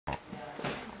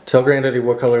Tell Granddaddy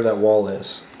what color that wall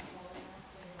is.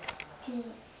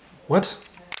 What?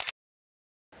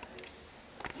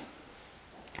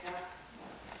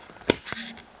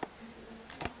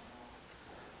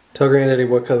 Tell Granddaddy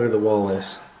what color the wall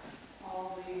is.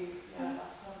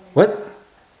 What?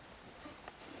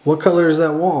 What color is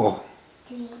that wall?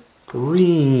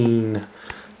 Green.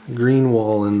 Green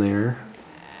wall in there.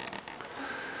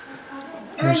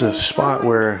 There's a spot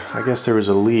where I guess there was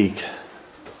a leak.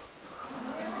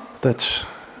 That's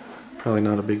probably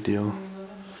not a big deal.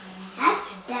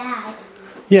 That's bad.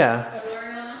 Yeah.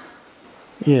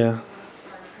 Yeah.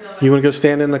 You want to go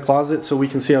stand in the closet so we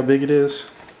can see how big it is?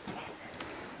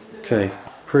 Okay.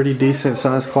 Pretty decent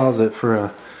sized closet for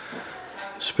a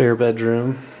spare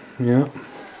bedroom. Yeah.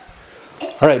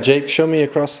 All right, Jake, show me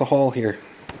across the hall here.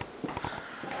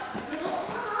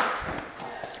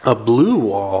 A blue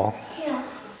wall. Yeah.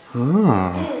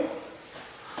 Ah.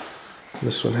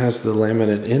 This one has the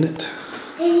laminate in it.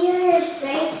 And you're a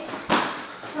straight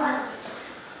closet.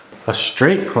 A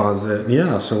straight closet,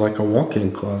 yeah, so like a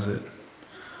walk-in closet.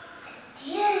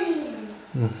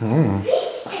 Mm-hmm.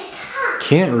 Reach the top.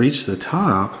 Can't reach the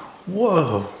top.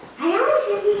 Whoa. I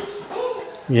don't even reach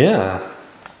there. Yeah.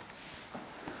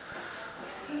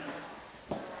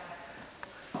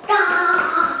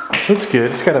 So it's good.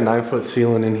 It's got a 9-foot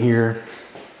ceiling in here.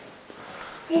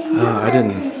 I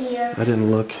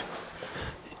didn't look.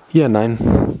 Yeah, 9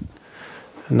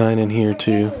 in here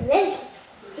too.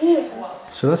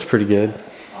 So that's pretty good.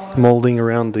 Molding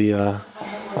around the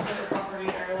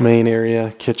main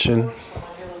area, kitchen.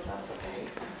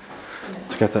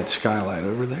 It's got that skylight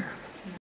over there.